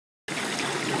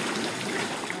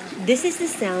This is the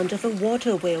sound of a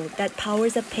water wheel that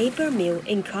powers a paper mill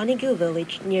in Carnegie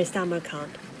village near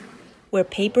Samarkand, where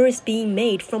paper is being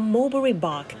made from mulberry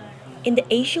bark in the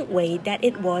ancient way that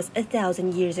it was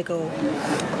 1,000 years ago.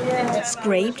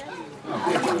 Scraped,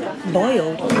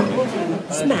 boiled,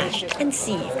 smashed and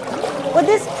sieved. Well,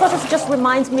 this process just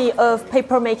reminds me of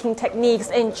paper-making techniques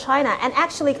in China. And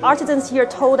actually, artisans here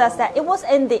told us that it was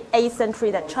in the 8th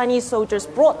century that Chinese soldiers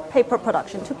brought paper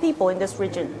production to people in this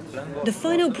region. The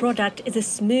final product is a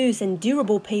smooth and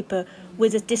durable paper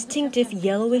with a distinctive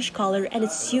yellowish color and a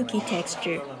silky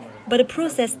texture. But the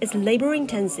process is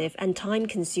labor-intensive and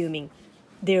time-consuming.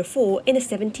 Therefore, in the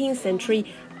 17th century,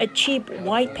 a cheap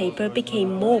white paper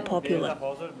became more popular.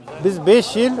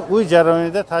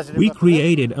 We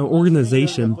created an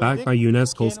organization backed by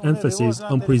UNESCO's emphasis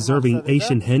on preserving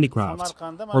Asian handicrafts.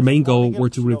 Our main goal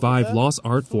was to revive lost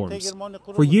art forms.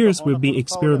 For years, we've been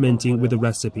experimenting with the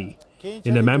recipe.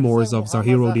 In the memoirs of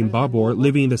Zahiruddin Babur,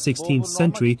 living in the 16th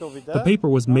century, the paper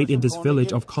was made in this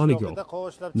village of Carnegie.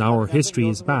 Now our history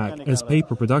is back as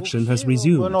paper production has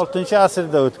resumed.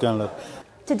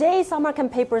 Today,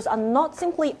 Samarkand papers are not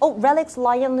simply old relics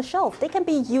lying on the shelf. They can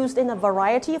be used in a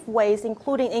variety of ways,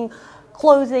 including in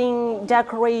clothing,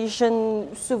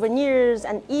 decoration, souvenirs,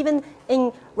 and even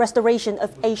in restoration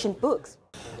of ancient books.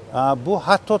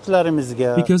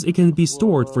 Because it can be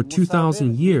stored for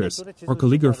 2,000 years, our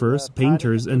calligraphers,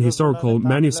 painters, and historical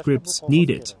manuscripts need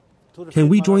it. Can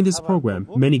we join this program?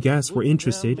 Many guests were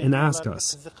interested and asked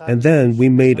us. And then we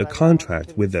made a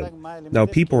contract with them. Now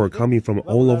people are coming from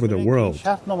all over the world.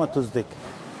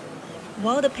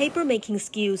 While the paper-making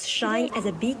skills shine as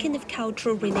a beacon of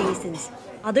cultural renaissance,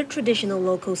 other traditional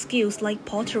local skills like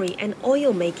pottery and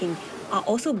oil making are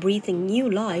also breathing new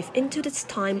life into this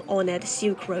time-honored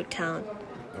Silk Road town.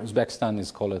 Uzbekistan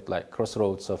is called like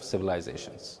crossroads of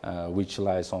civilizations, which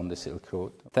lies on the Silk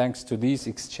Road. Thanks to this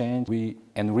exchange, we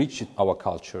enriched our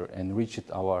culture,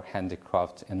 enriched our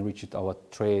handicraft, enriched our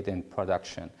trade and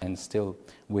production. And still,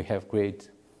 we have great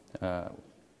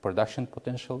production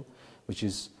potential, which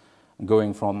is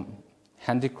going from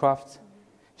handicraft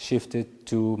shifted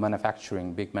to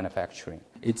manufacturing, big manufacturing.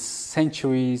 It's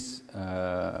centuries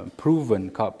proven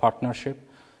partnership,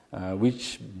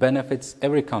 which benefits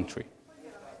every country.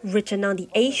 Written on the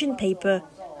Asian paper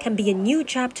can be a new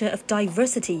chapter of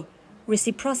diversity,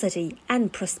 reciprocity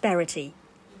and prosperity.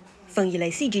 Feng Yilei,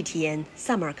 CGTN,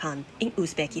 Samarkand in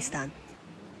Uzbekistan.